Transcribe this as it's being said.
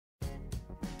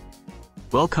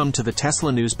Welcome to the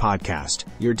Tesla News Podcast,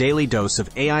 your daily dose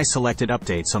of AI-selected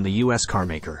updates on the U.S.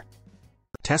 carmaker.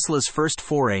 Tesla's first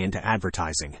foray into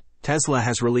advertising. Tesla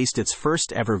has released its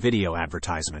first-ever video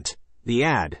advertisement. The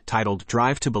ad, titled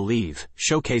Drive to Believe,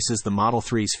 showcases the Model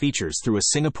 3's features through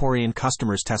a Singaporean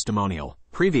customer's testimonial.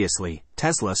 Previously,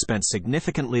 Tesla spent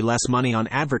significantly less money on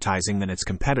advertising than its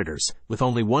competitors, with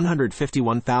only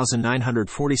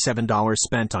 $151,947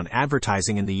 spent on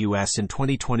advertising in the U.S. in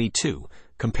 2022,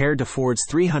 compared to Ford's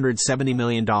 $370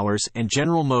 million and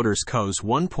General Motors Co.'s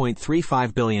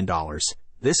 $1.35 billion.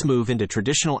 This move into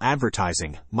traditional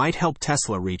advertising might help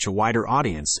Tesla reach a wider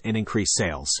audience and increase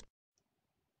sales.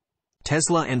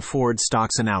 Tesla and Ford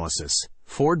stocks analysis.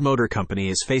 Ford Motor Company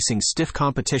is facing stiff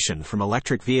competition from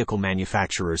electric vehicle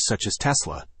manufacturers such as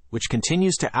Tesla, which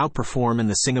continues to outperform in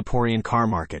the Singaporean car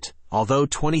market. Although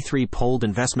 23 polled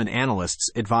investment analysts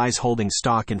advise holding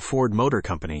stock in Ford Motor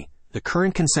Company, the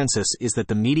current consensus is that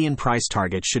the median price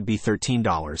target should be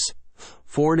 $13.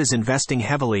 Ford is investing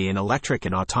heavily in electric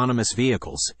and autonomous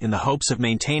vehicles in the hopes of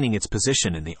maintaining its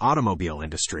position in the automobile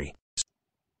industry.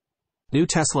 New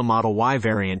Tesla Model Y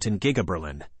variant in Giga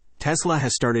Berlin. Tesla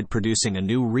has started producing a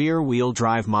new rear-wheel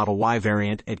drive Model Y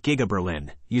variant at Giga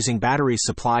Berlin, using batteries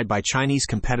supplied by Chinese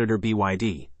competitor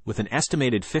BYD, with an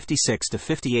estimated 56 to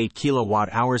 58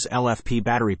 kilowatt-hours LFP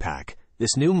battery pack.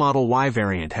 This new Model Y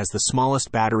variant has the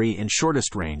smallest battery and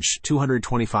shortest range,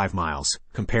 225 miles,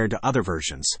 compared to other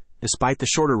versions. Despite the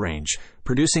shorter range,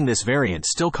 producing this variant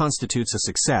still constitutes a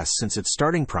success since its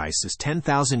starting price is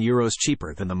 €10,000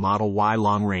 cheaper than the Model Y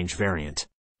long-range variant.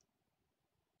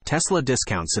 Tesla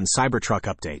discounts and Cybertruck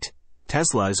update.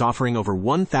 Tesla is offering over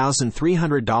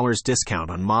 $1,300 discount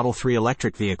on Model 3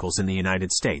 electric vehicles in the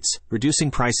United States,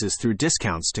 reducing prices through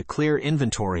discounts to clear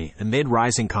inventory amid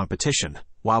rising competition.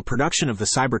 While production of the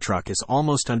Cybertruck is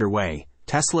almost underway,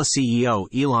 Tesla CEO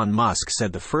Elon Musk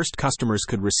said the first customers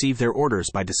could receive their orders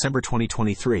by December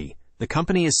 2023. The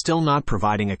company is still not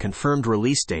providing a confirmed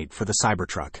release date for the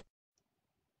Cybertruck.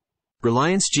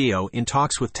 Reliance Jio in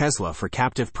talks with Tesla for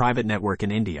captive private network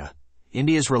in India.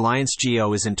 India's Reliance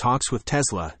Jio is in talks with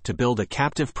Tesla to build a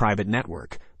captive private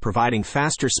network, providing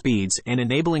faster speeds and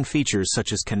enabling features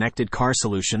such as connected car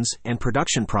solutions and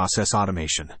production process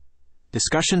automation.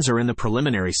 Discussions are in the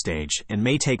preliminary stage and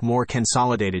may take more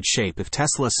consolidated shape if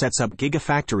Tesla sets up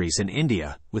gigafactories in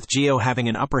India, with Jio having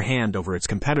an upper hand over its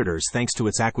competitors thanks to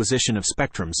its acquisition of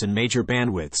spectrums in major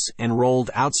bandwidths and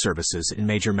rolled-out services in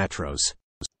major metros.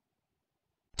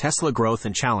 Tesla growth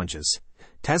and challenges.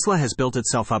 Tesla has built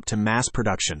itself up to mass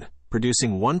production,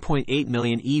 producing 1.8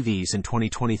 million EVs in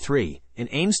 2023, and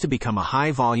aims to become a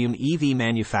high-volume EV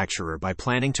manufacturer by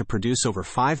planning to produce over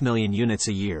 5 million units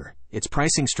a year. Its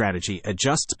pricing strategy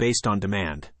adjusts based on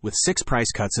demand, with 6 price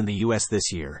cuts in the U.S.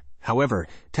 this year. However,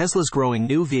 Tesla's growing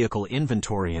new vehicle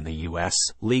inventory in the U.S.,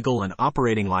 legal and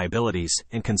operating liabilities,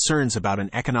 and concerns about an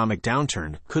economic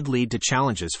downturn could lead to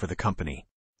challenges for the company.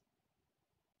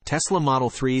 Tesla Model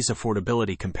 3's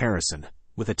affordability comparison.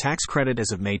 With a tax credit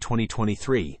as of May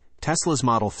 2023, Tesla's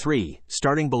Model 3,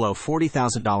 starting below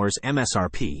 $40,000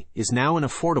 MSRP, is now an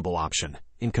affordable option.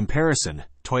 In comparison,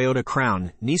 Toyota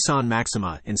Crown, Nissan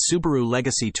Maxima, and Subaru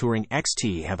Legacy Touring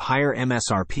XT have higher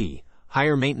MSRP,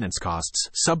 higher maintenance costs,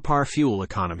 subpar fuel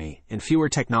economy, and fewer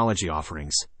technology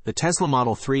offerings. The Tesla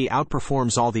Model 3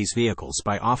 outperforms all these vehicles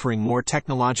by offering more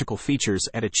technological features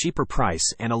at a cheaper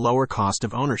price and a lower cost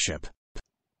of ownership.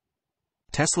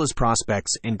 Tesla's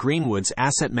prospects and Greenwood's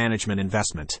asset management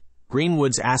investment.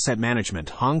 Greenwood's Asset Management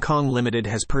Hong Kong Limited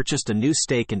has purchased a new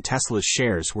stake in Tesla's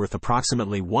shares worth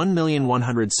approximately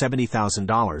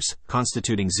 $1,170,000,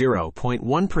 constituting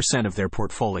 0.1% of their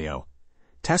portfolio.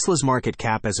 Tesla's market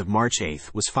cap as of March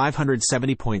 8 was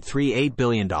 $570.38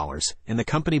 billion, and the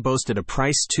company boasted a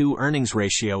price-to-earnings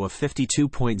ratio of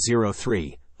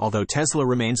 52.03. Although Tesla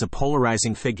remains a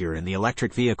polarizing figure in the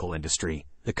electric vehicle industry,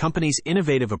 the company's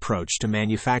innovative approach to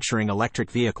manufacturing electric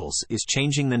vehicles is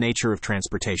changing the nature of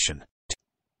transportation.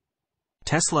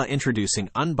 Tesla introducing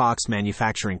Unboxed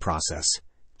Manufacturing Process.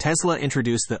 Tesla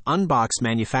introduced the Unboxed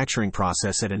Manufacturing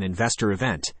Process at an investor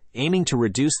event, aiming to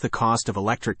reduce the cost of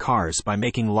electric cars by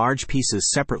making large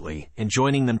pieces separately and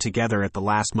joining them together at the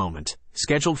last moment.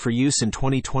 Scheduled for use in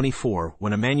 2024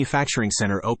 when a manufacturing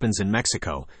center opens in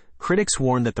Mexico, critics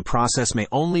warn that the process may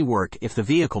only work if the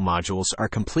vehicle modules are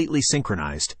completely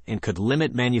synchronized and could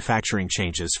limit manufacturing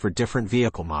changes for different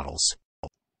vehicle models.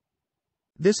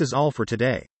 This is all for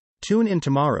today. Tune in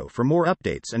tomorrow for more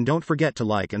updates and don't forget to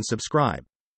like and subscribe.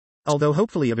 Although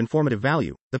hopefully of informative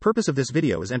value, the purpose of this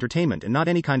video is entertainment and not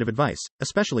any kind of advice,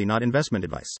 especially not investment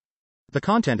advice. The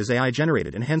content is AI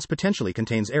generated and hence potentially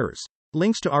contains errors.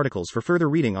 Links to articles for further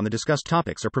reading on the discussed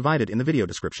topics are provided in the video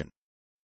description.